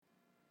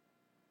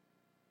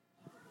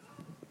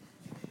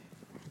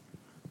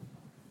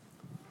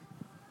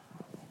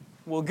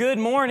Well, good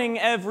morning,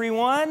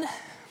 everyone.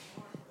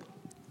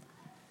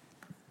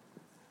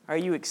 Are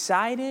you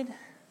excited?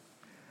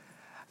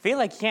 I feel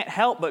like you can't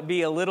help but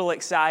be a little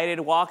excited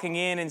walking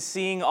in and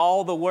seeing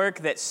all the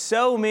work that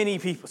so many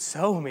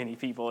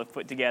people have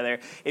put together.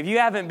 If you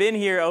haven't been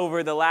here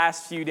over the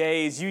last few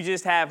days, you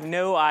just have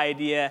no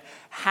idea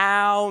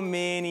how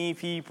many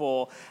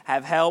people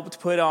have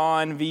helped put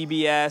on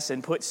VBS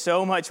and put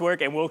so much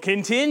work and will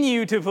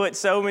continue to put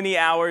so many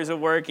hours of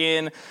work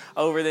in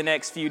over the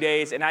next few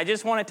days. And I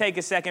just want to take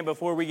a second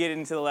before we get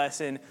into the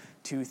lesson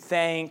to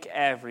thank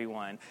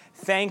everyone.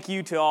 Thank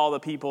you to all the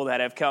people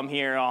that have come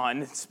here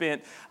on,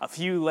 spent a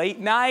few late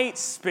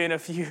nights,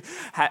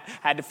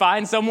 had to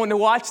find someone to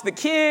watch the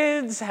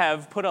kids,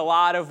 have put a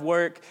lot of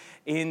work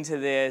into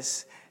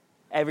this.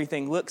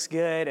 Everything looks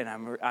good, and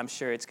I'm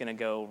sure it's going to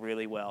go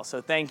really well. So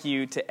thank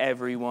you to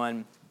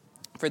everyone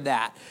for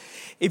that.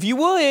 If you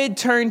would,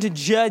 turn to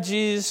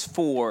Judges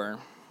 4.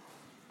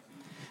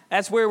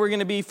 That's where we're going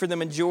to be for the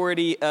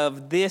majority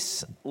of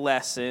this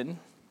lesson.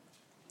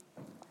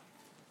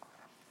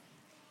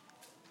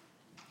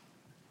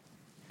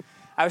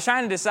 I was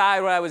trying to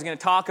decide what I was going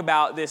to talk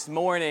about this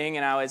morning,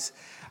 and I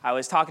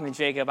was talking to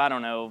Jacob, I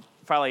don't know,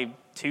 probably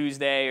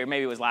Tuesday, or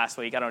maybe it was last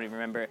week, I don't even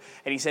remember.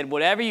 And he said,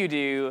 whatever you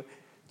do,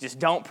 just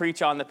don't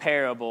preach on the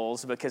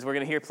parables, because we're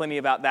going to hear plenty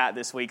about that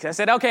this week. So I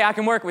said, okay, I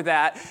can work with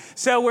that.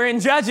 So we're in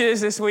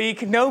Judges this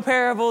week. No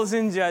parables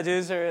in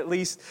Judges, or at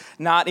least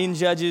not in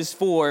Judges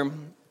 4.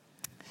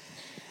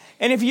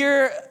 And if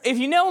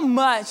you know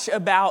much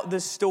about the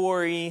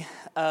story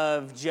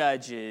of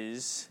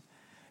Judges,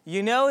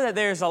 you know that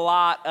there's a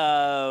lot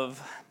of,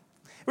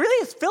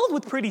 really it's filled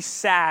with pretty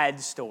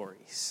sad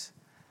stories.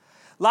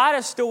 A lot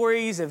of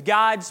stories of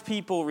God's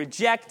people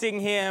rejecting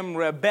him,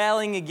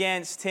 rebelling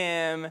against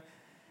him,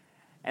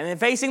 and then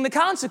facing the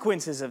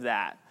consequences of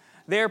that.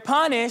 They're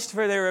punished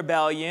for their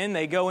rebellion.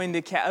 They go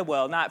into,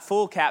 not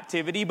full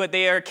captivity, but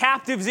they are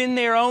captives in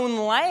their own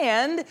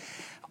land.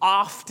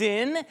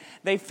 Often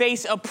they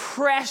face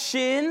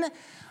oppression,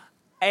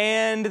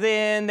 and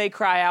then they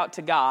cry out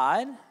to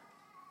God.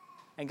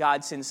 And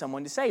God sends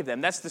someone to save them.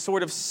 That's the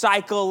sort of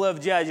cycle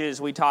of Judges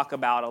we talk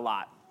about a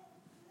lot.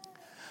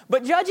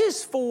 But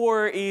Judges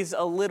 4 is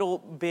a little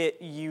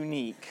bit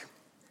unique,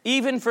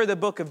 even for the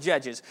book of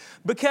Judges.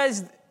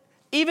 Because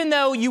even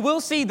though you will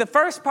see the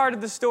first part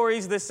of the story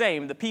is the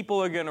same, the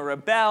people are going to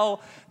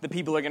rebel, the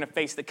people are going to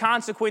face the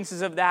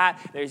consequences of that,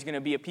 there's going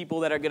to be a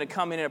people that are going to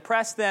come in and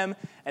oppress them,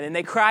 and then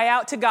they cry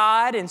out to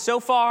God, and so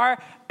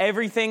far,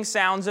 everything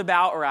sounds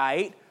about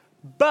right.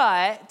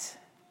 But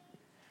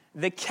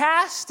the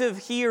cast of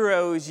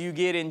heroes you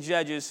get in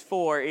Judges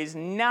 4 is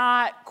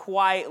not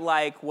quite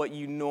like what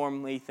you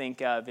normally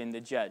think of in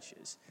the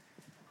Judges.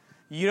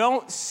 You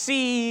don't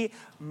see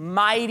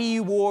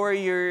mighty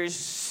warriors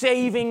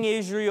saving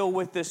Israel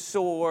with the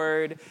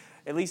sword,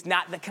 at least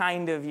not the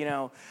kind of,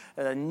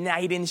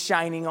 knight in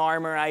shining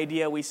armor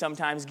idea we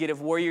sometimes get of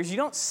warriors. You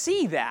don't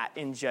see that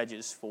in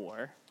Judges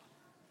 4.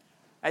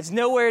 That's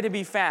nowhere to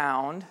be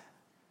found.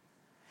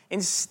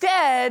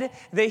 Instead,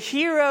 the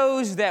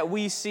heroes that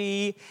we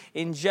see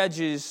in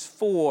Judges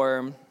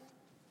 4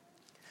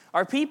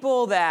 are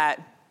people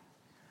that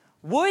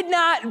would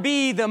not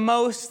be the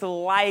most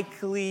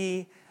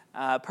likely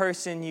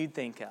person you'd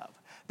think of.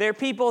 They're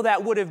people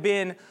that would have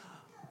been,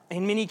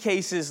 in many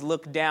cases,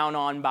 looked down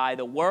on by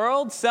the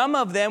world. Some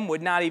of them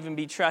would not even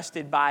be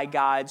trusted by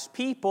God's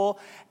people.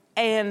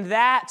 And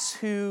that's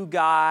who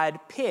God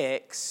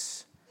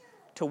picks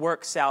to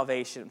work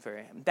salvation for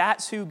him.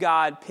 That's who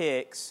God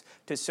picks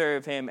to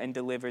serve him and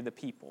deliver the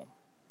people.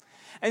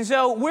 And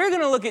so we're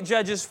going to look at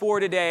Judges 4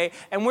 today,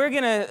 and we're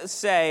going to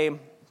say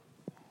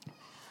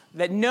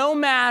that no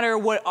matter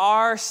what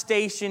our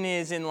station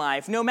is in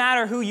life, no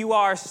matter who you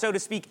are, so to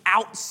speak,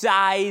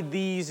 outside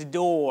these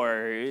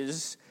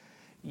doors,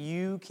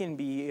 you can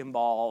be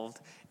involved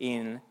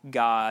in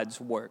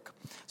God's work.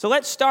 So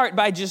let's start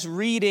by just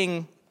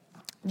reading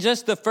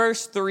just the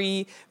first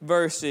 3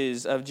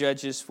 verses of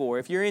Judges 4.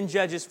 If you're in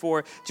Judges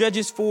 4,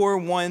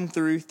 1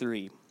 through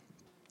 3.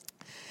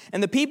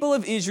 And the people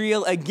of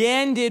Israel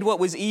again did what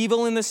was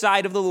evil in the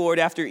sight of the Lord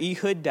after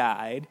Ehud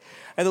died.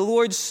 And the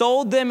Lord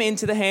sold them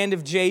into the hand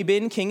of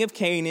Jabin, king of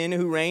Canaan,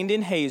 who reigned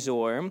in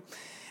Hazor.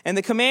 And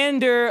the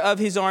commander of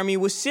his army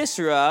was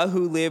Sisera,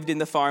 who lived in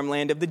the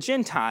farmland of the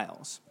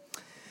Gentiles.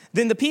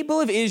 Then the people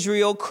of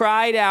Israel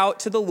cried out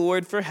to the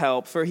Lord for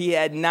help, for he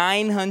had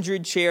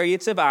 900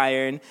 chariots of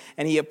iron,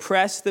 and he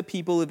oppressed the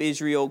people of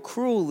Israel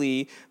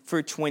cruelly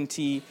for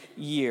 20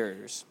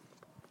 years.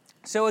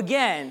 So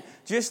again,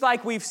 just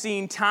like we've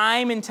seen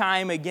time and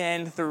time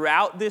again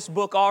throughout this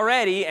book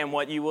already, and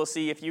what you will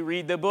see if you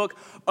read the book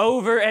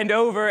over and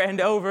over and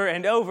over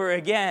and over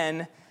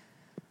again,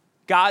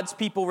 God's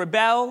people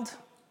rebelled.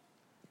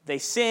 They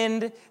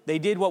sinned. They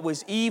did what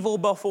was evil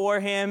before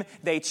him.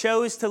 They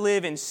chose to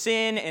live in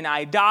sin and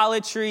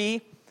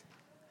idolatry.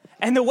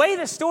 And the way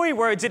the story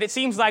words it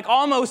seems like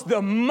almost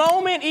the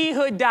moment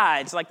Ehud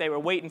died, it's like they were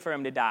waiting for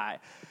him to die.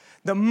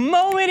 The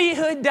moment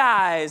Ehud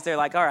dies, they're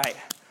like, all right,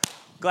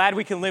 Glad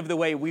we can live the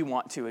way we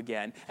want to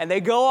again. And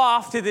they go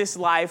off to this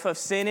life of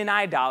sin and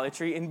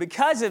idolatry. And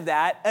because of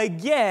that,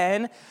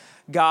 again,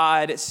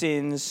 God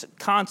sends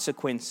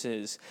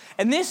consequences.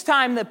 And this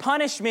time, the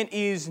punishment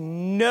is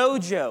no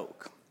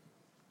joke.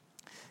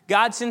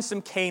 God sends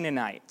some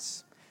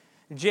Canaanites,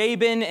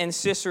 Jabin and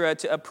Sisera,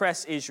 to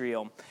oppress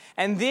Israel.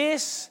 And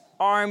this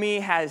army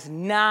has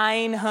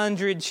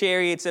 900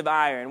 chariots of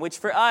iron, which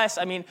for us,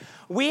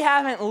 we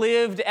haven't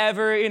lived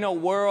ever in a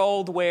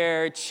world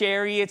where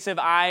chariots of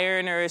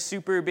iron are a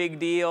super big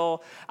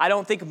deal. I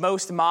don't think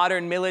most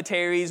modern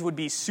militaries would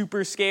be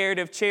super scared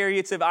of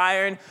chariots of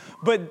iron,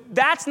 but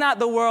that's not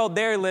the world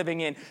they're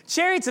living in.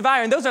 Chariots of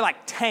iron, those are like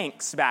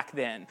tanks back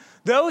then.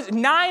 Those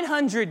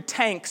 900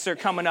 tanks are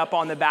coming up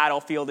on the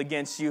battlefield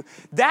against you.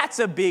 That's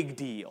a big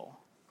deal.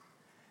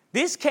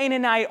 This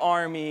Canaanite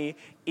army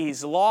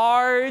is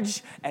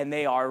large, and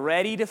they are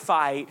ready to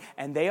fight,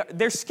 and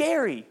they're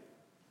scary.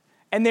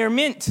 And they're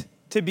meant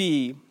to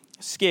be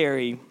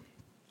scary.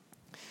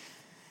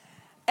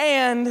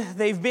 And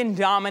they've been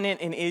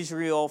dominant in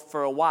Israel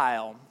for a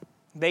while.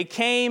 They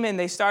came and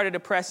they started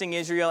oppressing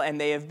Israel, and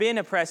they have been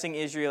oppressing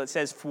Israel, it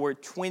says, for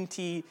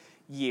 20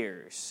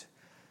 years.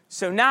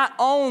 So not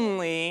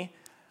only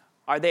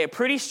are they a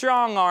pretty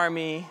strong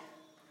army,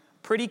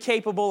 pretty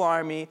capable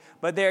army,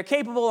 but they're a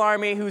capable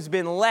army who's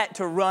been let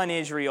to run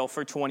Israel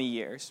for 20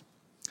 years.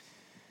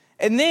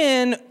 And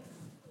then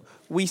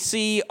we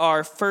see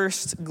our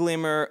first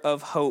glimmer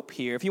of hope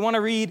here. If you want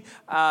to read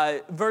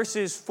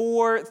verses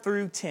 4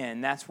 through 10,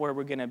 that's where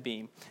we're going to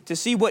be, to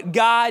see what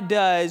God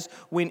does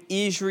when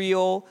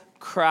Israel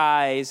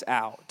cries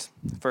out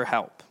for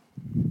help.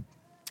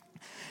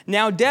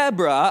 Now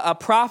Deborah, a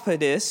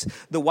prophetess,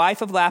 the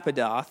wife of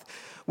Lapidoth,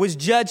 was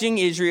judging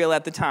Israel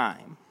at the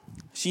time.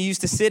 She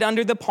used to sit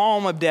under the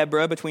palm of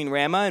Deborah between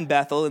Ramah and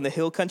Bethel in the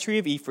hill country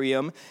of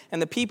Ephraim,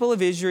 and the people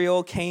of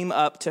Israel came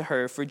up to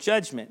her for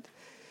judgment.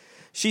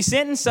 She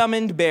sent and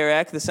summoned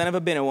Barak, the son of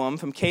Abinoam,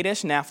 from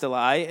Kadesh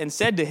Naphtali, and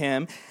said to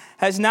him,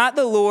 "Has not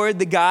the Lord,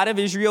 the God of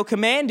Israel,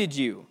 commanded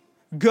you?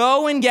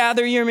 Go and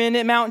gather your men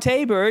at Mount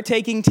Tabor,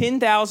 taking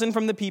 10,000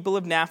 from the people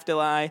of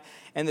Naphtali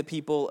and the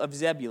people of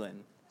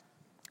Zebulun.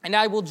 And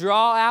I will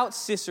draw out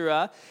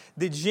Sisera,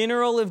 the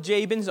general of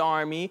Jabin's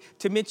army,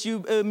 to meet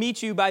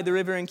you by the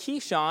river in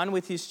Kishon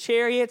with his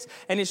chariots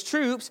and his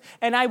troops,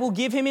 and I will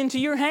give him into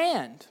your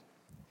hand."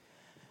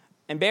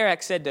 And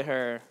Barak said to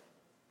her,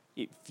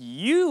 "If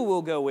you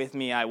will go with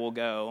me, I will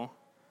go.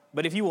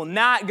 But if you will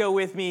not go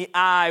with me,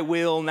 I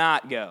will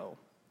not go."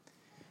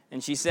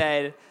 And she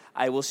said,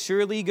 "I will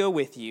surely go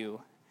with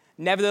you.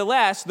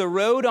 Nevertheless, the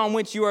road on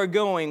which you are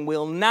going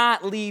will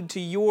not lead to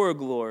your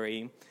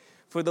glory.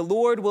 For the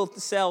Lord will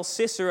sell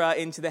Sisera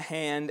into the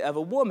hand of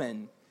a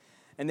woman."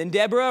 And then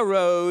Deborah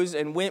arose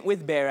and went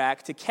with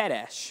Barak to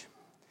Kadesh.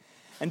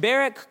 And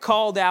Barak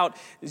called out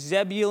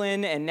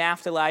Zebulun and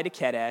Naphtali to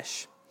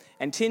Kadesh,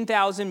 and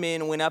 10,000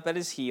 men went up at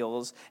his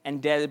heels,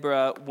 and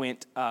Deborah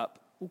went up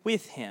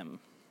with him.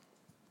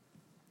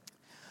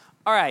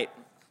 All right,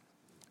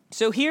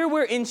 so here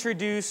we're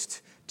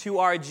introduced to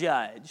our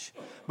judge.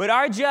 But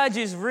our judge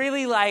is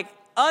really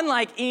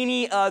unlike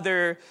any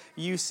other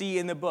you see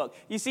in the book.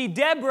 You see,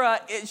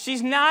 Deborah,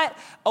 she's not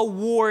a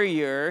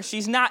warrior.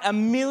 She's not a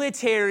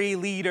military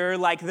leader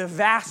like the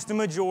vast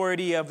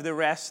majority of the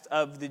rest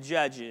of the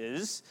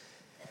judges.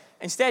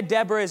 Instead,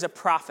 Deborah is a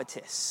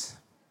prophetess.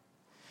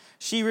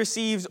 She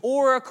receives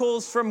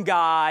oracles from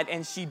God,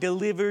 and she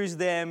delivers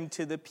them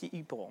to the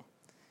people.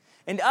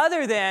 And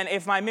other than,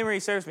 if my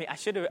memory serves me, I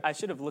should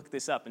have looked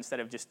this up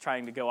instead of just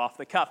trying to go off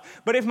the cuff.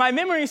 But if my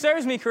memory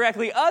serves me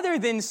correctly, other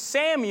than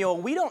Samuel,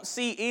 we don't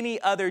see any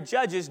other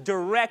judges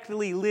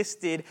directly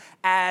listed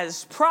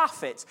as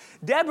prophets.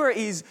 Deborah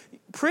is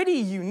pretty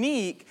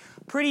unique,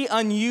 pretty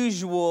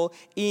unusual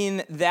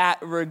in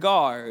that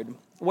regard.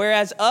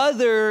 Whereas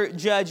other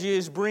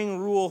judges bring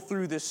rule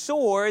through the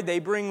sword, they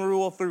bring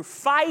rule through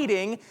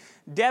fighting,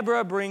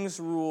 Deborah brings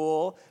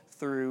rule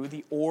through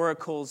the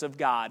oracles of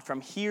God,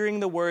 from hearing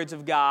the words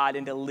of God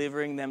and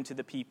delivering them to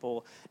the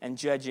people and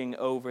judging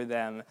over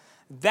them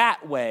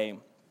that way.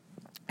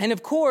 And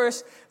of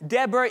course,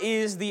 Deborah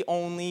is the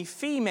only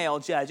female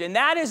judge. And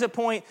that is a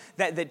point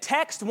that the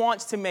text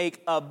wants to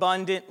make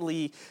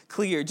abundantly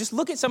clear. Just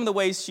look at some of the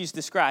ways she's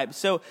described.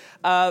 So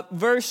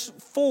verse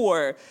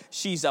 4,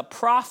 she's a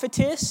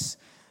prophetess.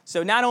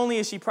 So not only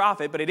is she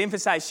prophet, but it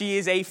emphasizes she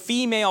is a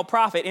female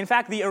prophet. In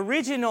fact, the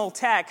original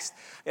text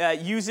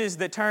uses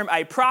the term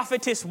a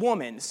prophetess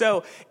woman.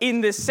 So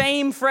in the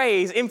same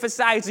phrase,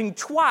 emphasizing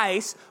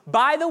twice,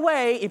 by the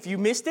way, if you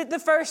missed it the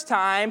first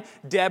time,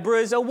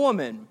 Deborah is a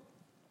woman.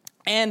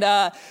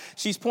 And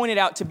she's pointed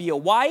out to be a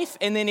wife.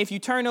 And then if you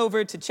turn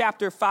over to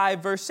chapter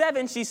 5, verse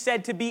 7, she's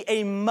said to be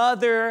a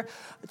mother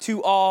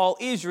to all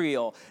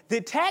Israel.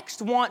 The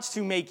text wants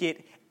to make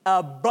it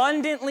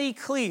abundantly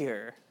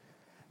clear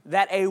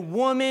that a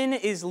woman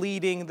is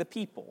leading the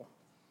people.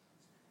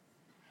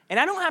 And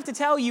I don't have to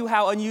tell you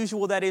how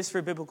unusual that is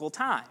for biblical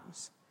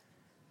times.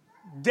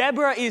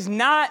 Deborah is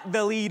not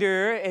the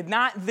leader and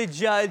not the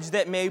judge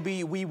that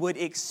maybe we would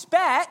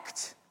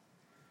expect.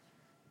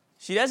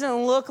 She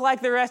doesn't look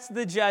like the rest of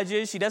the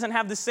judges. She doesn't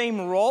have the same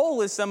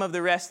role as some of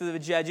the rest of the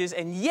judges.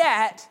 And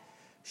yet,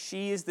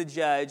 she is the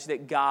judge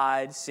that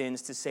God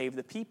sends to save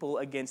the people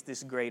against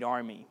this great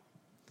army.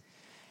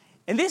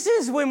 And this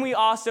is when we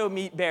also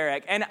meet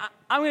Barak. And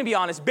I'm going to be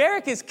honest,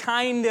 Barak is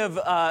kind of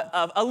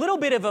a little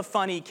bit of a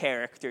funny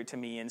character to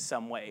me in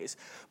some ways.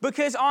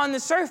 Because on the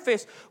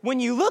surface, when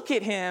you look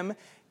at him,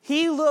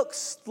 he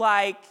looks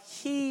like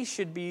he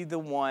should be the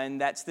one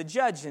that's the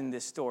judge in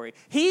this story.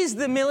 He's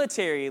the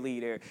military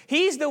leader.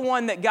 He's the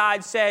one that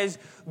God says,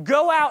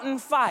 go out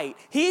and fight.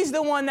 He's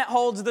the one that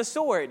holds the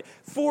sword.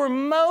 For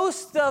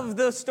most of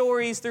the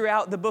stories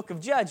throughout the book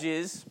of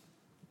Judges,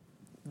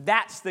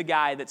 that's the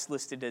guy that's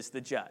listed as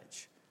the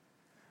judge.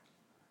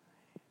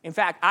 In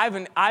fact,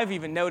 I've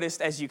even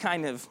noticed as you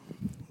kind of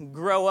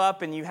grow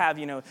up and you have,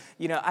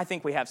 I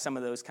think we have some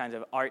of those kinds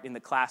of art in the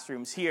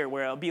classrooms here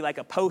where it'll be like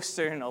a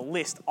poster and it'll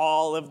list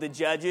all of the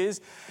judges.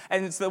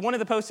 And it's one of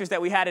the posters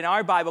that we had in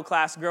our Bible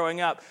class growing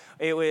up.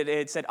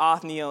 It said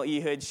Othniel,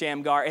 Ehud,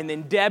 Shamgar, and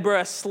then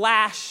Deborah /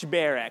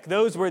 Barak.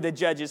 Those were the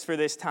judges for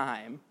this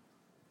time.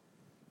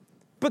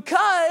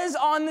 Because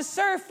on the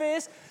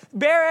surface,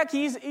 Barak,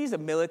 he's a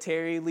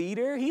military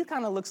leader. He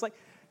kind of looks like,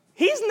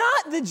 he's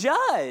not the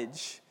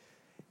judge.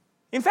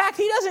 In fact,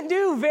 he doesn't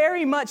do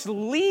very much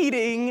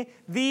leading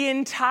the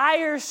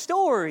entire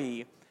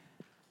story.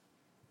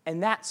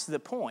 And that's the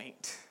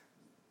point.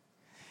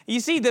 You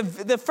see,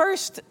 the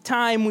first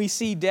time we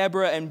see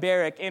Deborah and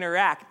Barak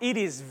interact, it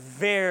is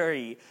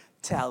very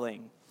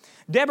telling.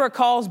 Deborah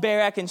calls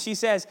Barak and she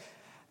says,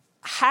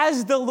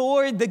 has the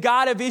Lord, the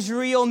God of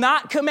Israel,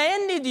 not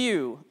commanded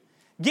you?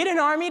 Get an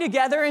army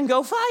together and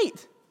go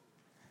fight.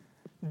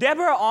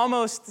 Deborah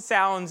almost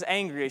sounds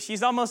angry.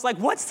 She's almost like,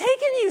 what's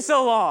taking you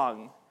so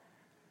long?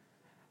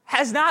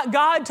 Has not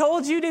God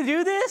told you to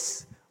do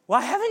this?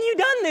 Why haven't you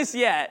done this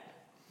yet?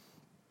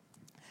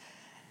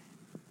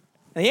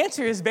 And the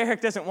answer is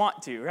Barak doesn't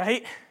want to,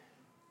 right?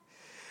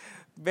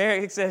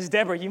 Barak says,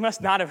 Deborah, you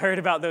must not have heard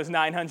about those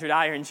 900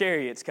 iron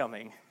chariots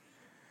coming.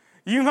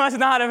 You must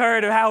not have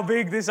heard of how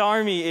big this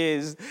army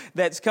is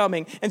that's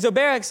coming. And so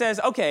Barak says,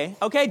 okay,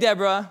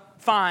 Deborah,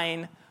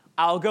 fine,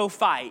 I'll go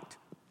fight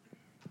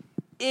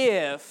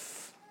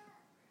if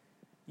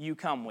you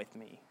come with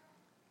me.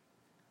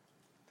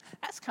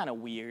 That's kind of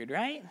weird,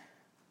 right?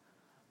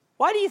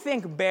 Why do you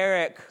think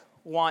Barak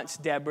wants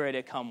Deborah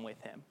to come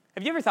with him?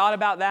 Have you ever thought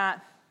about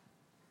that?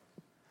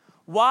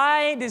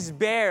 Why does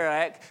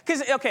Barak,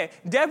 because,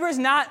 Deborah's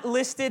not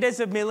listed as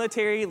a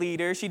military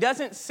leader. She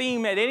doesn't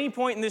seem at any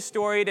point in this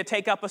story to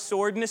take up a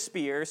sword and a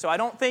spear, so I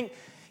don't think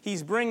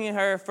he's bringing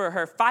her for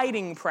her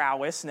fighting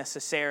prowess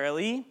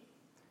necessarily.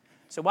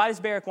 So why does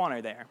Barak want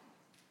her there?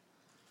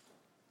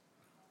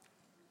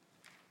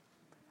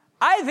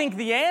 I think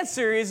the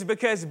answer is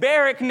because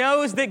Barak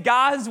knows that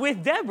God's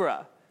with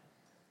Deborah.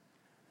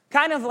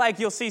 Kind of like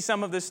you'll see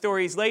some of the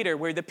stories later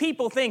where the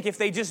people think if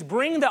they just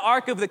bring the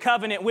Ark of the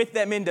Covenant with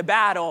them into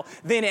battle,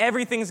 then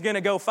everything's going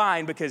to go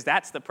fine because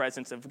that's the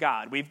presence of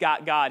God. We've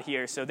got God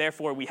here, so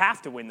therefore we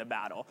have to win the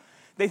battle.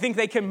 They think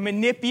they can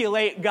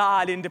manipulate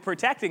God into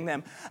protecting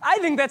them. I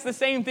think that's the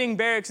same thing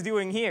Barak's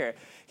doing here.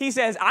 He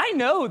says, I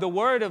know the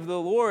word of the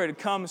Lord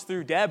comes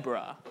through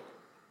Deborah,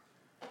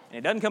 and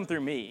it doesn't come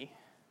through me.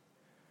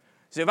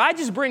 So if I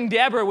just bring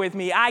Deborah with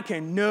me, I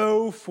can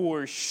know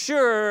for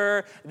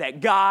sure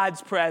that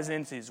God's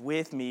presence is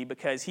with me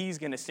because he's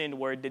going to send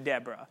word to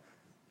Deborah.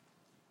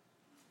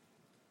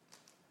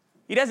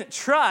 He doesn't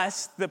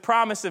trust the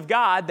promise of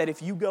God that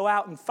if you go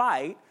out and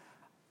fight,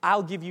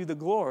 I'll give you the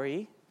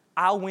glory.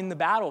 I'll win the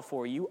battle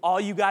for you.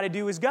 All you got to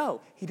do is go.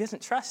 He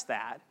doesn't trust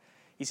that.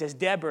 He says,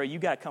 Deborah, you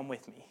got to come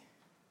with me.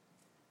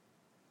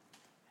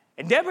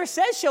 And Deborah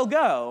says she'll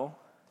go,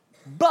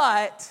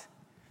 but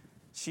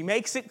she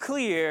makes it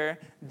clear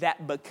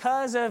that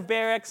because of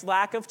Barak's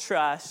lack of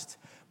trust,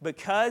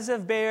 because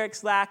of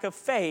Barak's lack of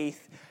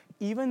faith,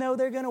 even though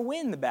they're going to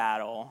win the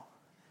battle,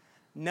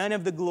 none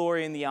of the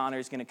glory and the honor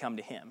is going to come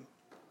to him.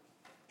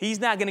 He's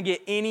not going to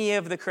get any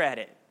of the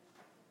credit.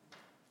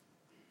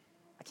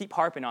 I keep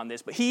harping on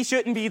this, but he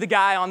shouldn't be the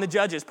guy on the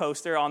judges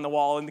poster on the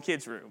wall in the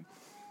kids' room.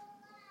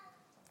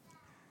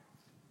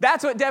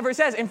 That's what Deborah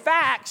says. In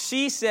fact,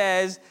 she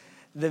says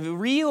the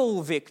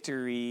real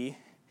victory,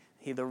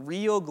 the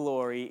real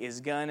glory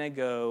is going to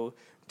go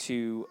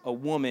to a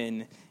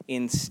woman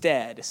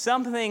instead.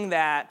 Something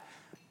that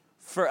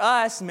for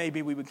us,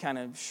 maybe we would kind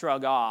of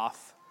shrug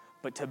off,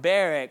 but to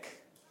Barak,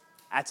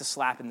 that's a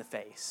slap in the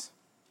face.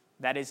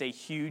 That is a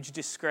huge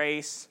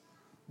disgrace.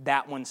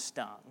 That one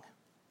stung.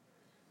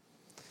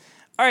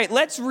 All right,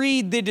 let's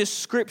read the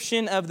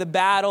description of the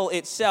battle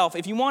itself.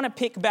 If you want to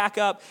pick back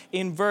up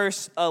in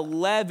verse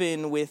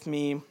 11 with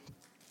me,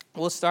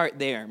 we'll start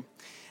there.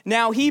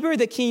 Now Heber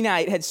the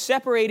Kenite had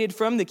separated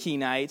from the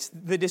Kenites,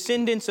 the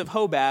descendants of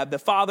Hobab, the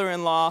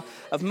father-in-law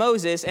of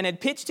Moses, and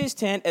had pitched his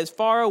tent as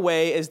far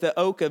away as the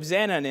oak of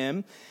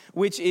Zananim,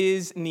 which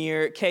is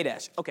near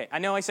Kadesh. Okay, I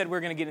know I said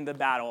we're going to get into the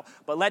battle,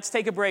 but let's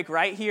take a break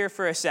right here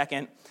for a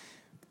second,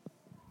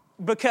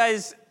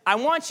 because I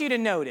want you to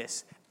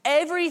notice,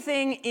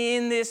 Everything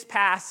in this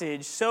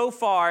passage so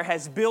far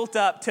has built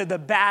up to the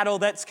battle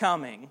that's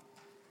coming.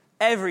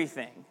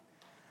 Everything.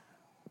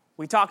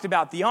 We talked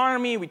about the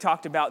army, we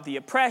talked about the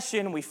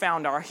oppression, we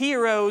found our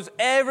heroes.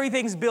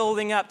 Everything's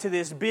building up to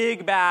this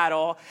big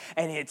battle,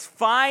 and it's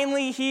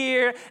finally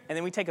here. And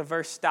then we take a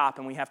verse stop,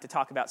 and we have to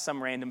talk about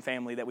some random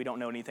family that we don't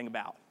know anything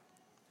about.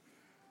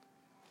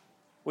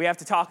 We have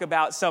to talk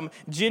about some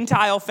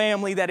Gentile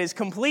family that is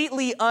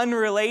completely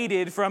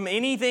unrelated from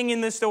anything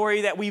in the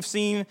story that we've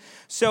seen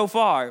so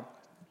far.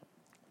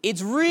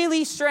 It's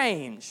really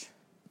strange.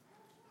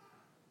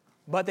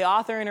 But the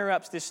author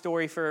interrupts this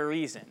story for a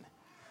reason.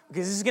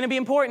 Because this is going to be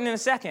important in a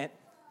second.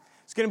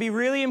 It's going to be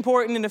really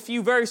important in a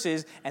few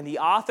verses. And the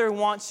author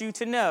wants you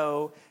to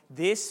know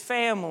this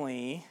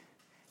family,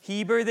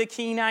 Heber the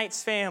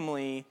Kenite's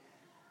family,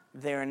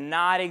 they're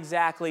not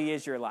exactly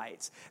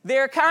Israelites.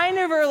 They're kind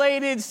of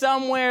related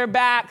somewhere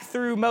back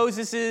through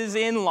Moses'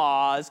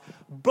 in-laws,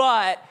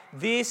 but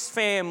this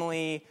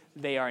family,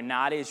 they are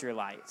not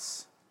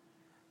Israelites.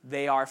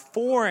 They are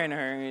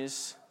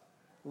foreigners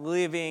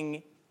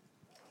living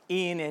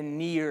in and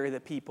near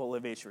the people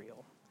of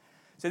Israel.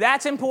 So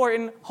that's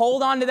important.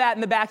 Hold on to that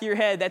in the back of your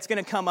head. That's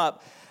going to come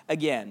up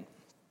again.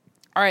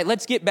 All right,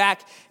 let's get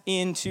back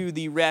into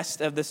the rest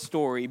of the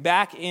story.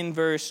 Back in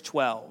verse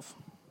 12.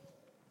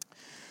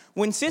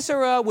 When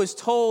Sisera was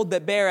told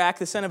that Barak,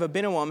 the son of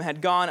Abinoam,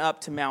 had gone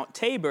up to Mount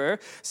Tabor,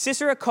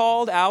 Sisera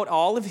called out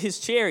all of his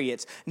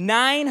chariots,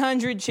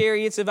 900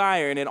 chariots of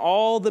iron, and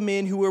all the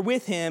men who were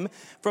with him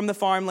from the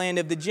farmland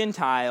of the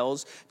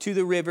Gentiles to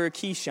the river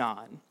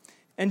Kishon.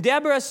 And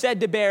Deborah said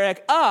to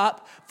Barak,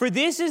 "Up, for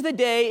this is the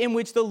day in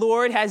which the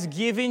Lord has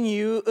given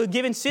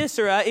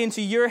Sisera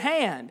into your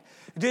hand.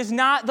 Does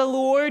not the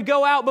Lord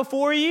go out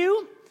before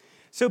you?"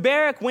 So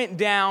Barak went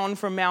down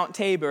from Mount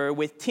Tabor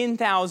with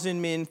 10,000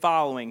 men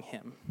following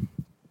him.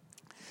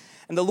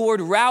 And the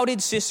Lord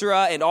routed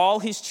Sisera and all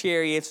his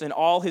chariots and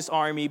all his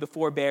army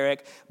before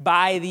Barak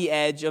by the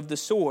edge of the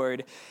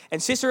sword.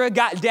 And Sisera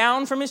got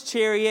down from his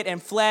chariot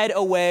and fled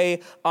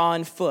away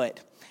on foot.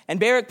 And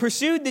Barak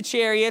pursued the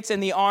chariots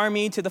and the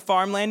army to the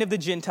farmland of the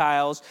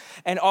Gentiles,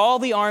 and all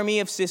the army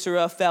of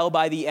Sisera fell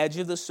by the edge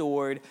of the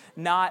sword.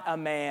 Not a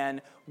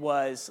man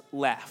was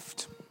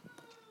left.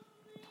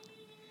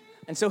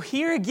 And so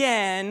here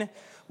again,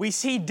 we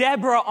see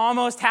Deborah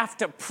almost have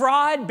to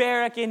prod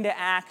Barak into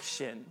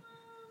action.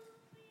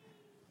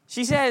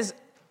 She says,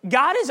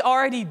 God has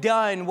already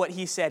done what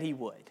he said he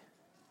would.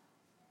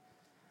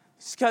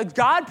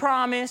 God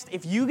promised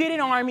if you get an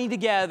army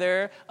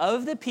together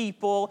of the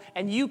people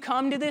and you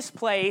come to this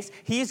place,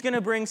 he's going to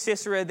bring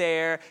Sisera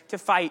there to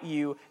fight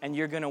you and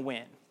you're going to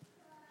win.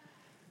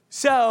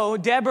 So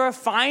Deborah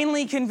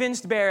finally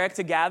convinced Barak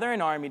to gather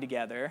an army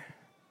together.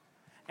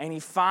 And he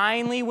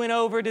finally went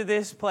over to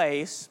this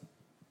place,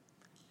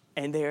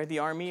 and there the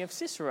army of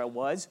Sisera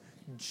was,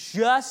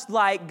 just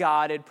like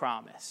God had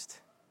promised.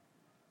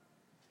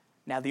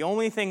 Now, the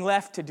only thing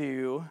left to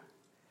do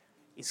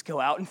is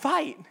go out and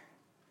fight.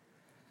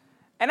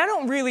 And I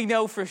don't really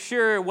know for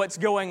sure what's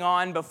going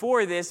on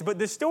before this, but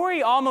the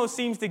story almost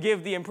seems to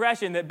give the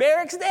impression that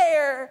Barak's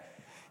there,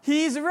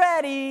 he's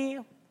ready,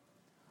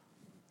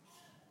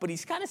 but he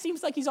kind of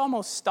seems like he's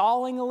almost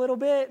stalling a little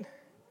bit.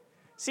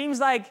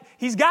 Seems like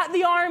he's got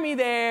the army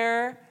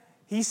there.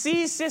 He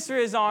sees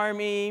Sisera's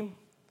army,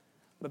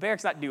 but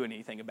Barak's not doing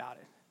anything about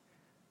it.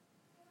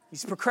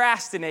 He's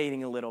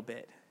procrastinating a little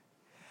bit.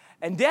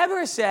 And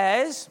Deborah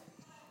says,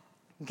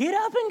 "Get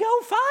up and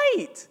go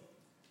fight."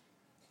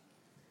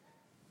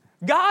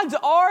 God's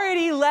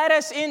already led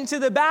us into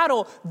the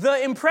battle.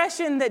 The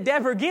impression that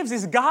Deborah gives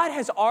is God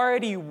has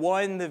already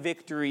won the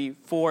victory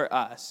for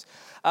us.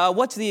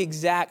 What's the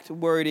exact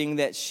wording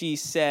that she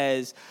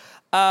says?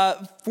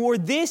 For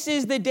this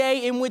is the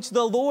day in which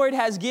the Lord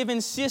has given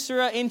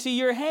Sisera into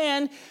your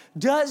hand.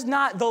 Does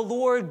not the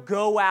Lord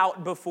go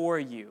out before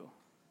you?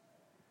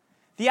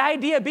 The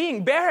idea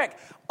being, Barak,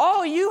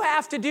 all you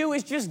have to do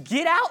is just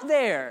get out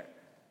there.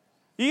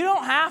 You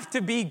don't have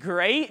to be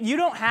great. You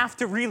don't have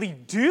to really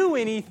do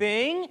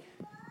anything.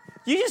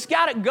 You just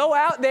got to go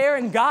out there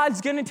and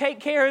God's going to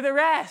take care of the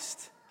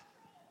rest.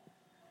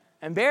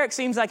 And Barak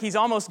seems like he's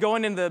almost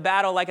going into the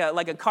battle like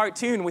a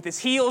cartoon with his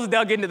heels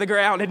dug into the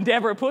ground and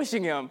Deborah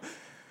pushing him.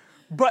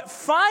 But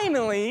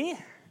finally,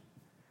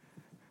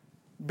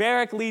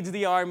 Barak leads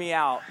the army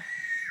out.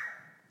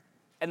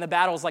 And the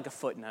battle's like a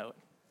footnote.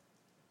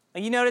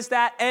 And you notice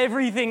that?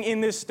 Everything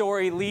in this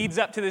story leads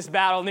up to this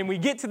battle. And then we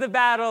get to the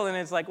battle and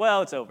it's like,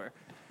 well, it's over.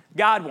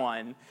 God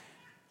won.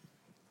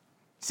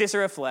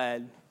 Sisera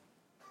fled.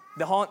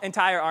 The whole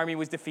entire army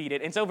was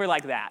defeated. It's over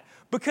like that.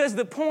 Because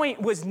the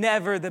point was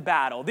never the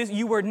battle.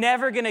 You were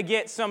never going to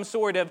get some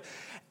sort of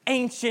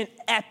ancient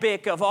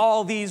epic of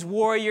all these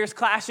warriors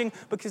clashing,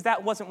 because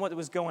that wasn't what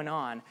was going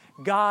on.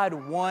 God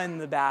won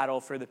the battle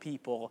for the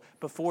people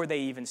before they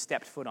even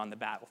stepped foot on the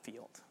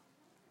battlefield.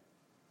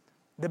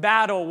 The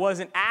battle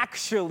wasn't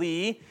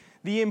actually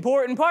the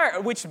important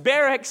part, which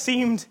Barak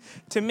seemed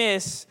to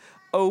miss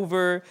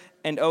over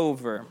and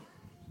over.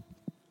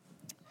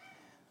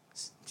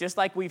 Just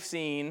like we've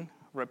seen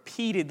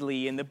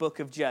repeatedly in the book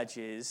of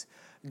Judges,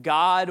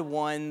 God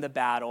won the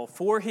battle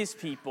for his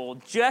people,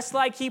 just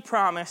like he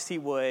promised he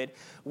would.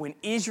 When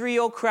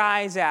Israel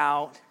cries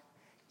out,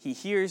 he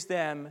hears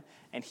them,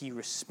 and he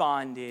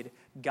responded.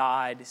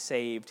 God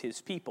saved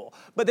his people.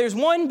 But there's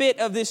one bit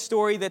of this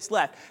story that's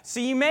left. So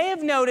you may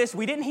have noticed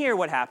we didn't hear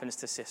what happens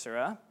to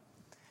Sisera.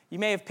 You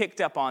may have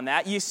picked up on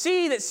that. You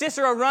see that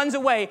Sisera runs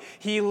away.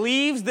 He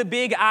leaves the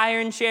big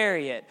iron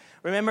chariot.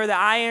 Remember the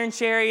iron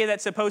chariot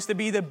that's supposed to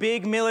be the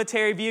big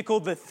military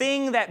vehicle, the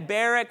thing that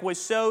Barak was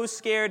so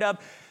scared of?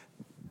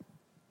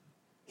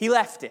 He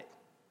left it.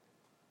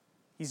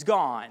 He's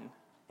gone,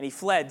 and he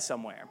fled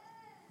somewhere.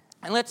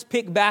 And let's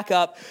pick back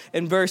up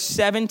in verse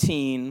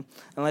 17,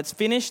 and let's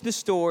finish the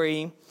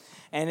story.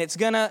 And it's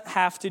going to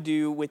have to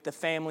do with the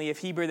family of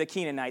Heber the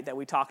Canaanite that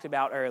we talked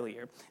about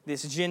earlier,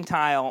 this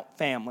Gentile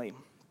family.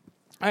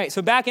 All right,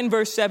 so back in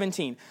verse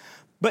 17.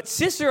 But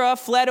Sisera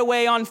fled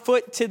away on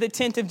foot to the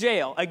tent of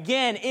Jael.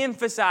 Again,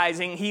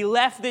 emphasizing he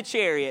left the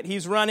chariot.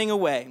 He's running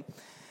away.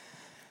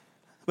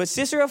 But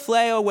Sisera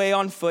fled away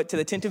on foot to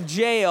the tent of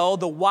Jael,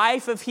 the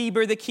wife of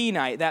Heber the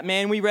Kenite, that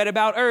man we read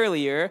about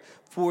earlier.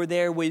 For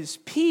there was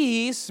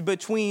peace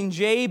between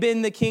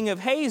Jabin the king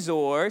of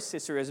Hazor,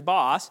 Sisera's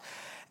boss,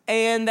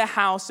 and the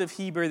house of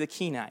Heber the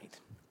Kenite.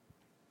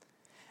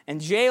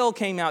 And Jael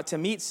came out to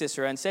meet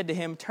Sisera and said to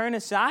him, "Turn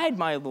aside,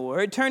 my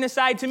lord, turn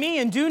aside to me,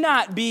 and do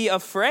not be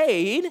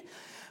afraid."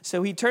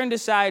 So he turned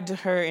aside to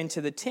her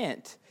into the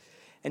tent,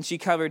 and she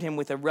covered him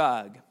with a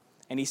rug.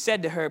 And he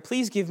said to her,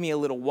 "Please give me a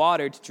little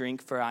water to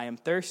drink, for I am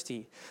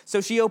thirsty."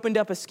 So she opened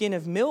up a skin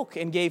of milk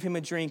and gave him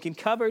a drink and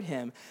covered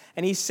him.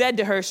 And he said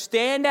to her,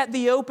 "Stand at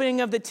the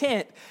opening of the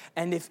tent,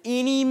 and if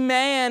any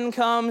man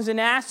comes and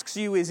asks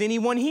you, 'Is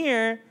anyone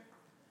here?'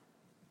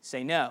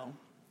 say no."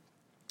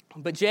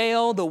 But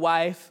Jael, the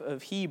wife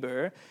of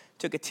Heber,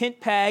 took a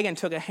tent peg and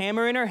took a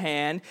hammer in her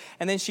hand,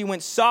 and then she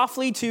went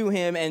softly to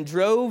him and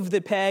drove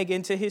the peg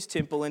into his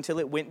temple until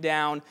it went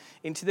down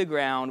into the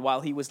ground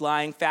while he was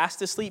lying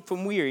fast asleep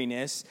from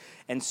weariness,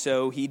 and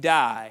so he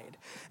died.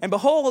 And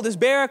behold, as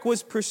Barak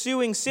was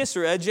pursuing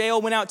Sisera,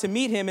 Jael went out to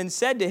meet him and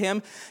said to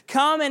him,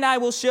 "Come, and I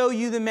will show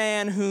you the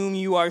man whom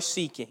you are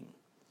seeking."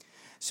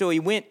 So he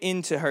went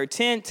into her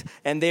tent,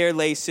 and there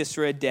lay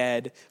Sisera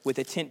dead with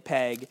a tent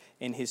peg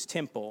in his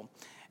temple.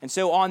 And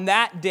so on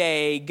that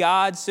day,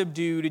 God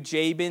subdued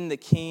Jabin, the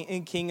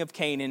king of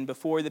Canaan,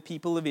 before the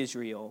people of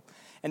Israel.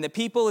 And the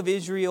people of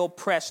Israel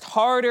pressed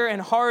harder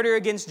and harder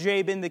against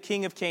Jabin, the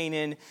king of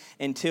Canaan,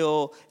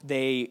 until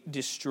they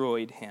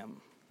destroyed him.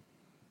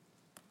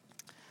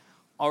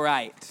 All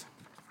right.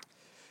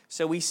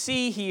 So we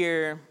see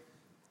here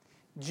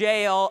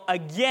Jael,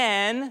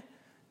 again,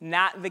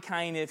 not the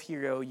kind of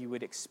hero you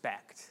would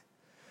expect.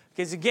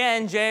 Because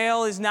again,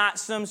 Jael is not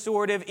some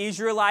sort of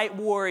Israelite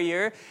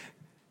warrior.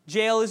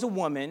 Jael is a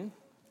woman,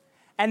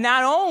 and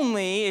not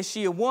only is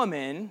she a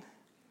woman,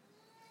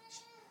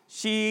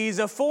 she's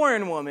a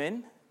foreign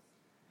woman,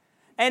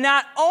 and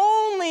not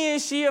only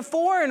is she a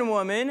foreign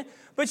woman,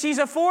 but she's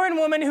a foreign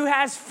woman who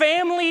has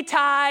family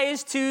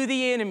ties to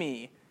the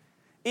enemy.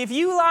 If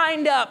you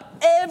lined up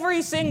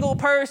every single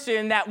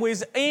person that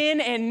was in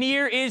and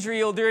near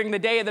Israel during the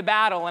day of the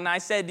battle, and I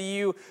said to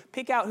you,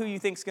 pick out who you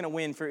think's going to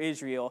win for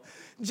Israel,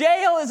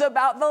 Jael is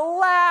about the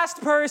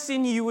last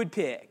person you would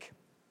pick.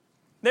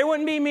 There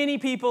wouldn't be many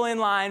people in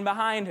line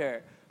behind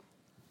her.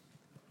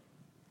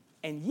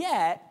 And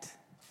yet,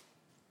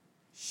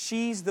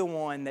 she's the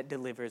one that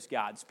delivers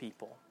God's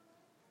people.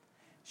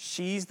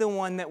 She's the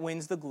one that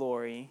wins the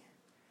glory.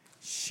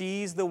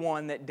 She's the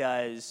one that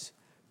does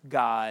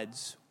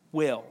God's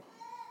will.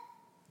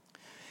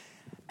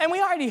 And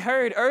we already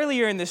heard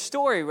earlier in the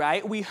story,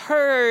 right? We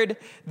heard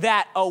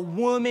that a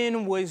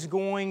woman was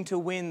going to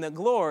win the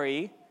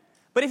glory.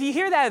 But if you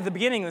hear that at the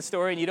beginning of the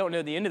story and you don't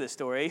know the end of the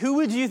story, who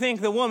would you think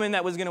the woman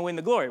that was going to win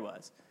the glory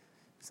was?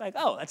 It's like,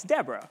 oh, that's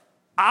Deborah.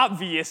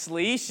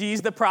 Obviously,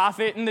 she's the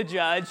prophet and the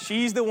judge.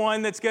 She's the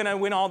one that's going to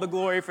win all the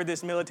glory for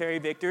this military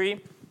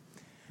victory.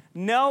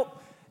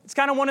 Nope. It's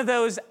kind of one of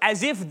those,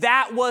 as if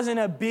that wasn't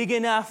a big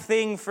enough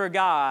thing for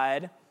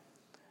God,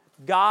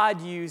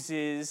 God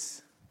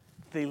uses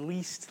the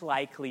least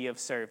likely of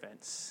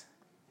servants,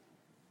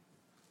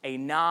 a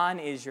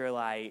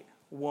non-Israelite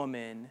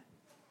woman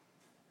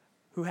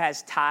who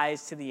has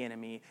ties to the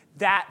enemy.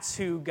 That's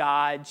who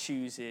God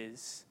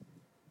chooses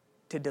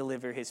to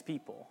deliver his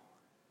people.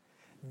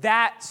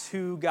 That's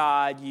who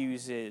God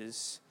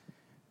uses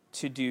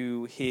to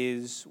do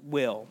his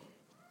will.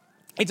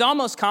 It's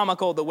almost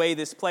comical the way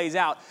this plays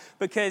out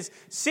because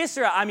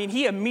Sisera,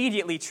 he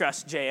immediately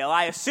trusts Jael.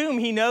 I assume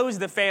he knows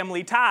the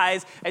family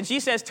ties, and she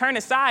says, "Turn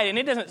aside," and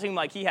it doesn't seem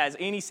like he has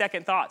any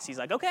second thoughts. He's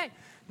like, okay,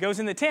 goes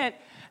in the tent,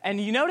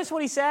 and you notice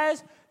what he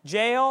says?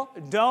 Jael,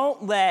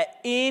 don't let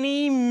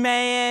any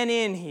man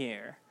in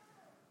here.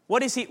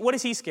 What is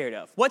he scared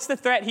of? What's the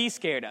threat he's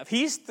scared of?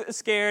 He's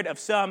scared of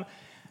some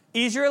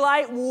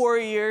Israelite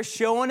warrior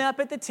showing up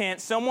at the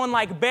tent, someone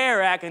like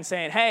Barak, and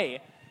saying,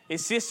 "Hey,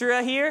 is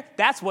Sisera here?"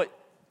 That's what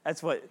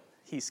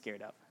he's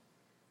scared of.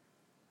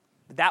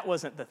 But that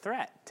wasn't the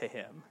threat to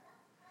him.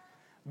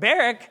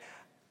 Barak,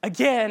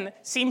 again,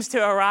 seems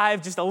to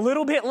arrive just a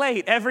little bit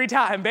late every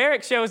time.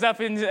 Barak shows up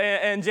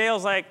and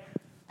Jael's like,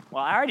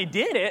 well, I already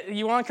did it.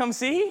 You want to come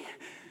see?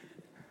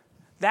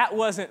 That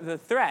wasn't the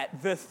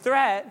threat. The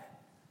threat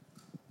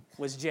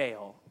was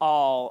Jael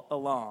all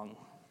along.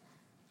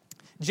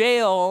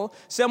 Jael,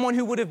 someone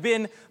who would have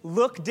been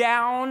looked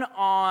down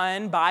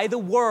on by the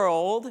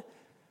world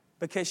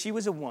because she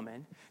was a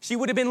woman. She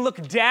would have been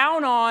looked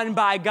down on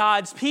by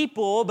God's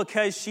people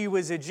because she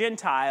was a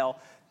Gentile.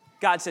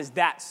 God says,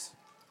 that's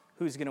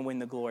who's going to win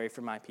the glory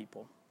for my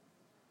people.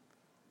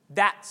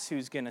 That's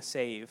who's going to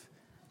save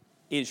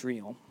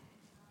Israel.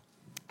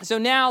 So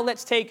now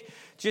let's take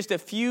just a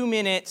few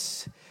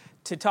minutes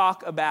to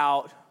talk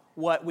about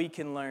what we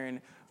can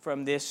learn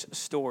from this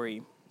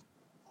story.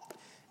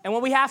 And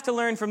what we have to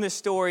learn from this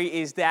story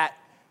is that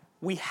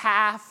we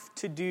have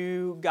to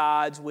do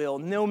God's will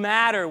no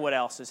matter what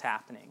else is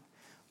happening.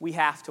 We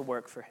have to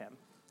work for him.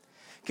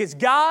 Because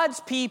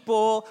God's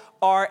people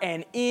are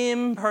an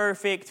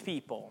imperfect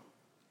people.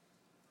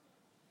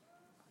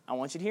 I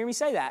want you to hear me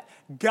say that.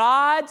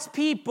 God's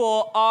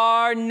people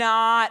are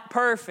not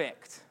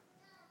perfect.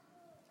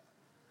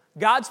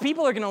 God's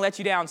people are going to let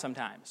you down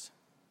sometimes.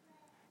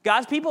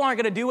 God's people aren't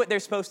going to do what they're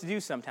supposed to do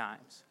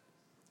sometimes.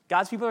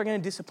 God's people are going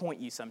to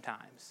disappoint you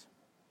sometimes.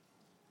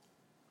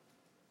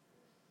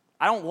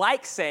 I don't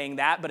like saying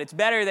that, but it's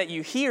better that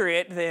you hear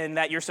it than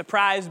that you're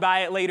surprised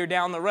by it later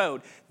down the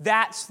road.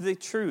 That's the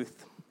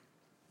truth.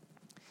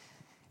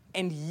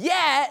 And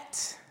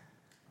yet,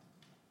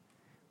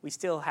 we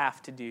still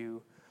have to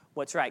do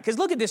what's right. Because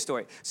look at this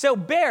story. So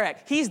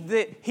Barak, he's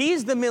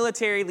the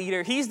military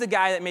leader. He's the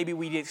guy that maybe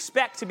we'd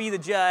expect to be the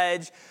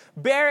judge.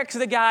 Barak's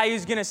the guy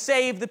who's going to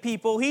save the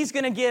people. He's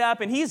going to get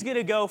up and he's going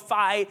to go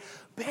fight.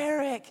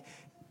 Barak,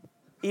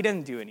 he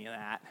doesn't do any of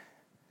that.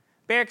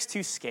 Barak's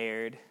too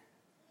scared.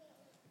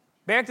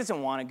 Barak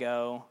doesn't want to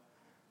go.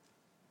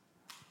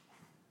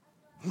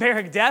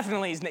 Barak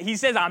definitely, he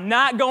says, I'm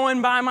not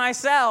going by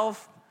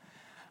myself.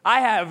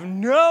 I have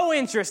no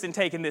interest in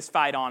taking this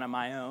fight on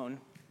my own.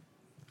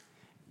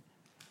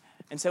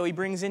 And so he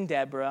brings in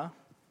Deborah.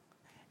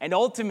 And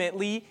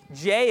ultimately,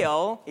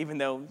 Jael, even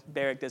though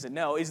Barak doesn't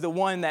know, is the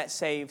one that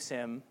saves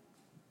him.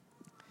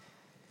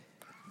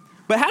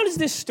 But how does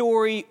this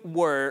story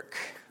work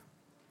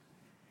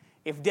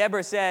if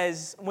Deborah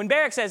says, when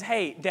Barak says,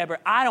 hey, Deborah,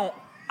 I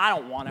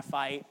don't want to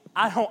fight.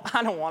 I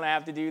don't want to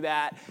have to do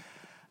that.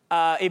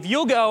 If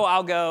you'll go,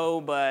 I'll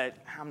go, but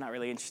I'm not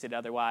really interested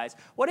otherwise.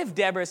 What if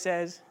Deborah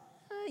says,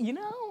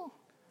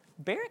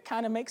 Barak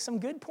kind of makes some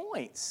good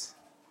points.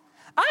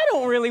 I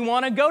don't really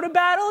want to go to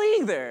battle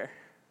either.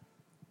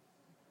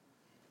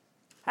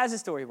 How does the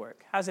story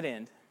work? How does it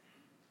end?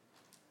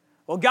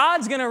 Well,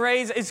 God's going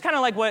to it's kind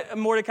of like what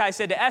Mordecai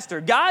said to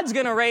Esther. God's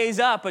going to raise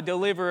up a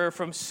deliverer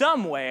from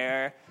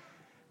somewhere.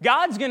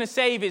 God's going to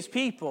save his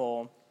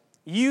people.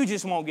 You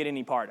just won't get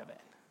any part of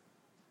it.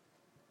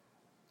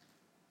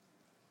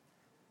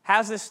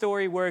 How's this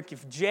story work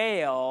if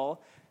Jael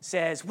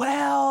says,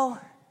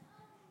 well,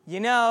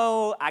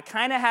 I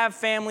kind of have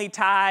family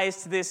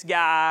ties to this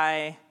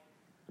guy.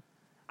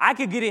 I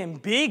could get in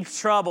big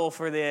trouble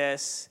for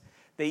this.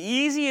 The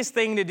easiest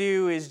thing to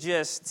do is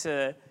just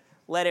to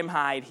let him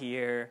hide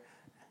here,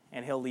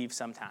 and he'll leave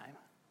sometime.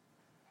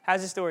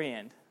 How's the story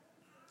end?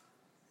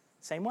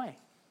 Same way.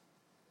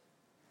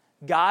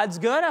 God's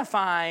going to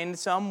find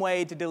some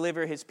way to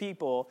deliver his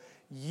people.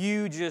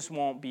 You just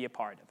won't be a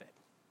part of it.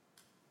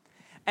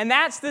 And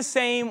that's the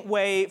same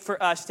way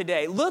for us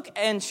today. Look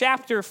in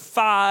chapter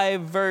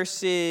 5,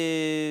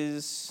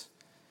 verses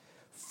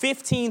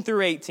 15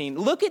 through 18.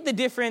 Look at the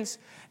difference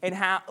in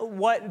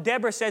what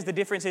Deborah says the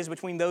difference is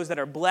between those that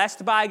are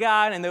blessed by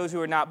God and those who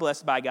are not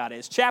blessed by God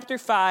is. Chapter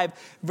 5,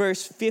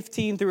 verse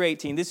 15 through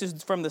 18. This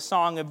is from the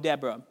Song of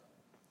Deborah.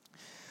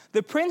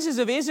 The princes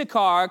of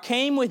Issachar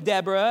came with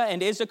Deborah,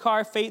 and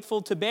Issachar,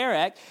 faithful to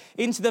Barak,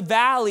 into the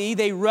valley.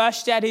 They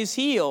rushed at his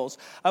heels.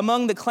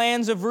 Among the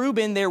clans of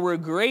Reuben, there were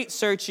great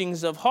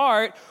searchings of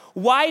heart.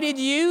 Why did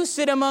you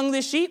sit among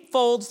the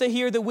sheepfolds to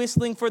hear the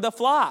whistling for the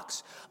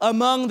flocks?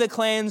 Among the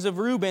clans of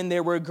Reuben,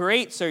 there were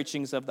great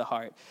searchings of the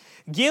heart.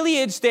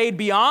 Gilead stayed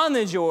beyond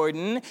the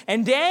Jordan,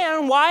 and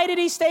Dan, why did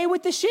he stay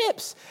with the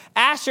ships?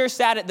 Asher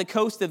sat at the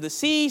coast of the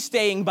sea,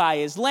 staying by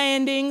his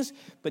landings,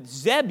 but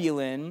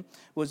Zebulun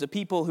was a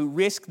people who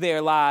risked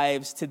their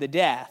lives to the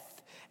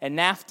death, and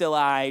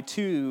Naphtali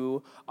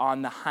too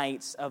on the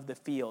heights of the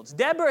fields.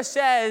 Deborah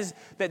says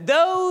that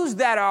those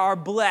that are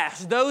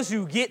blessed, those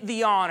who get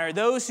the honor,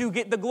 those who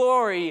get the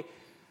glory,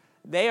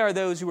 they are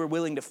those who are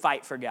willing to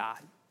fight for God.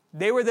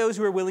 They were those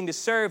who were willing to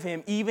serve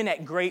him even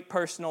at great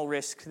personal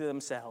risk to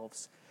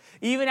themselves.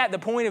 Even at the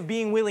point of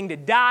being willing to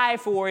die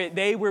for it,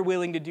 they were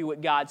willing to do what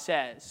God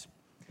says.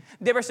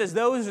 Deborah says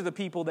those are the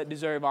people that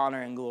deserve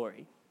honor and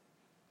glory.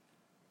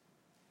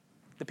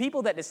 The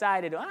people that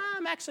decided,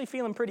 I'm actually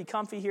feeling pretty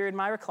comfy here in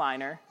my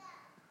recliner.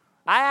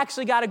 I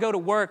actually got to go to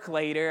work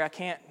later. I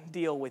can't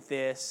deal with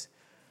this.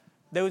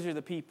 Those are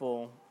the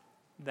people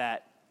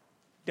that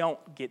don't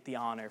get the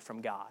honor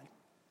from God.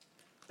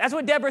 That's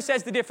what Deborah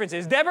says the difference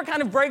is. Deborah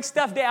kind of breaks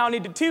stuff down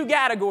into two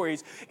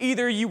categories.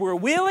 Either you were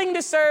willing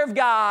to serve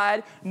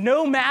God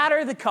no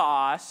matter the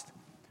cost,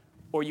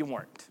 or you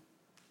weren't.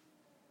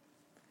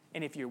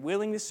 And if you're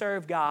willing to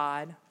serve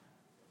God,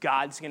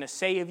 God's going to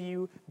save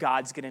you.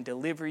 God's going to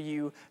deliver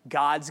you.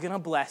 God's going to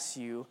bless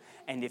you.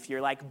 And if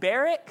you're like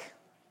Barak,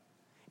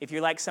 if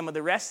you're like some of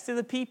the rest of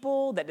the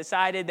people that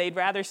decided they'd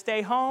rather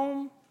stay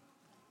home,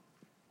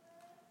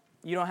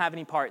 you don't have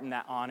any part in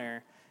that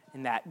honor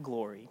and that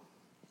glory.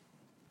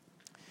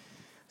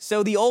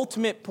 So the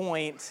ultimate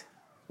point,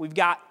 we've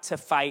got to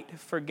fight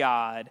for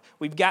God.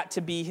 We've got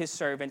to be his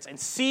servants and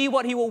see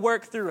what he will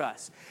work through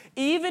us.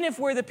 Even if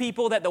we're the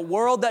people that the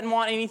world doesn't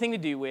want anything to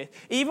do with,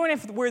 even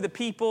if we're the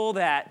people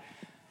that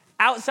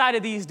outside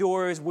of these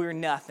doors, we're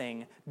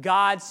nothing,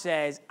 God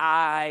says,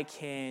 I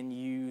can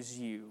use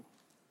you.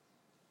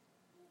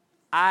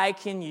 I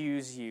can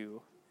use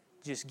you.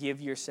 Just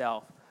give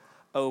yourself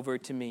over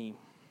to me.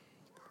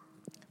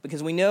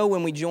 Because we know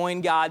when we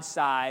join God's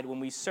side, when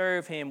we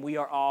serve him, we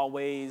are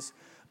always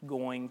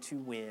going to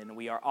win.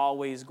 We are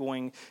always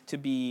going to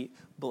be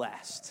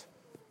blessed.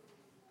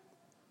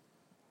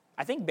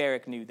 I think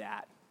Barak knew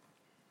that.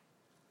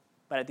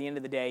 But at the end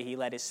of the day, he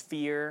let his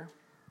fear,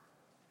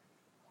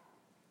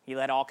 he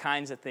let all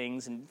kinds of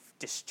things and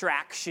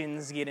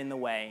distractions get in the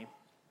way.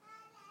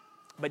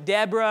 But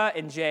Deborah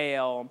and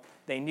Jael,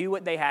 they knew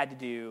what they had to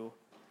do,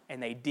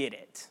 and they did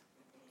it.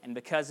 And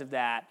because of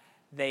that,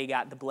 they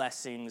got the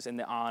blessings and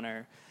the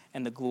honor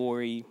and the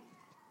glory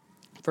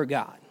for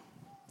God.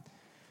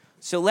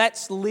 So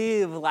let's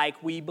live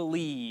like we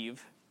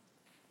believe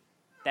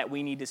that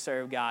we need to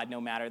serve God no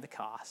matter the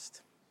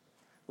cost.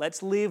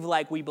 Let's live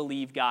like we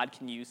believe God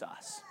can use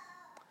us.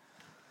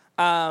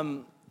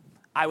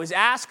 I was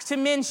asked to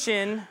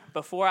mention,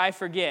 before I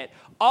forget,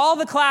 all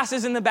the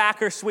classes in the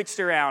back are switched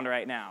around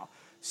right now.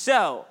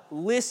 So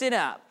listen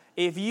up.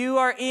 If you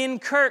are in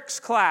Kirk's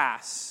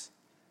class,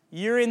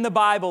 you're in the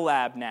Bible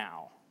lab now.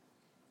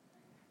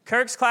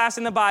 Kirk's class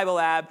in the Bible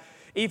lab.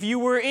 If you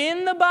were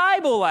in the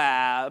Bible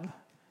lab,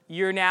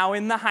 you're now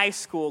in the high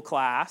school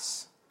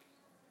class.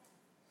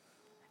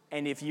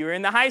 And if you're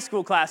in the high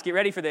school class, get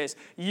ready for this,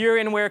 you're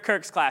in where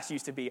Kirk's class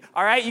used to be.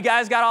 All right, you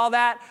guys got all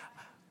that?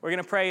 We're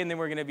going to pray, and then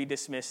we're going to be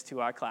dismissed to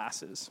our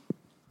classes.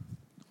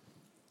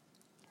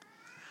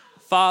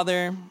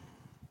 Father,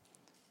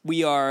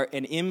 we are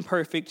an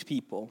imperfect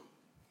people.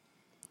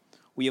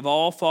 We have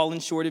all fallen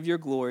short of your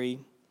glory.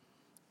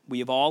 We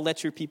have all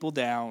let your people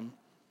down.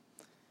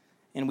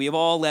 And we have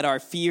all let our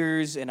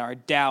fears and our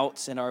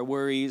doubts and our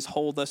worries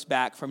hold us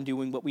back from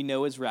doing what we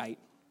know is right.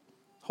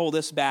 Hold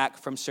us back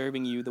from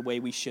serving you the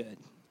way we should.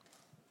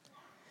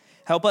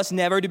 Help us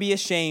never to be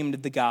ashamed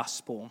of the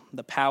gospel,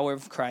 the power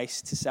of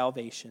Christ to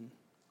salvation.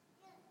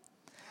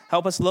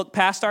 Help us look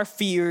past our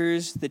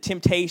fears, the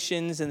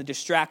temptations, and the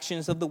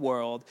distractions of the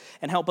world,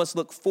 and help us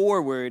look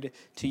forward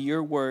to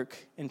your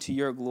work and to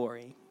your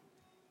glory.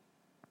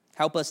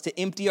 Help us to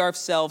empty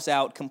ourselves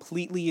out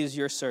completely as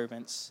your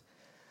servants,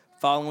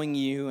 following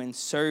you and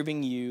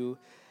serving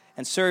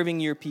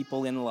your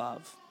people in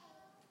love.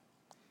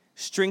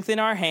 Strengthen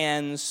our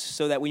hands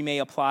so that we may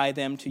apply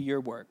them to your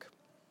work.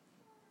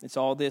 It's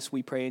all this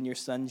we pray in your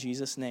Son,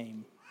 Jesus'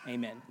 name.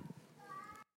 Amen.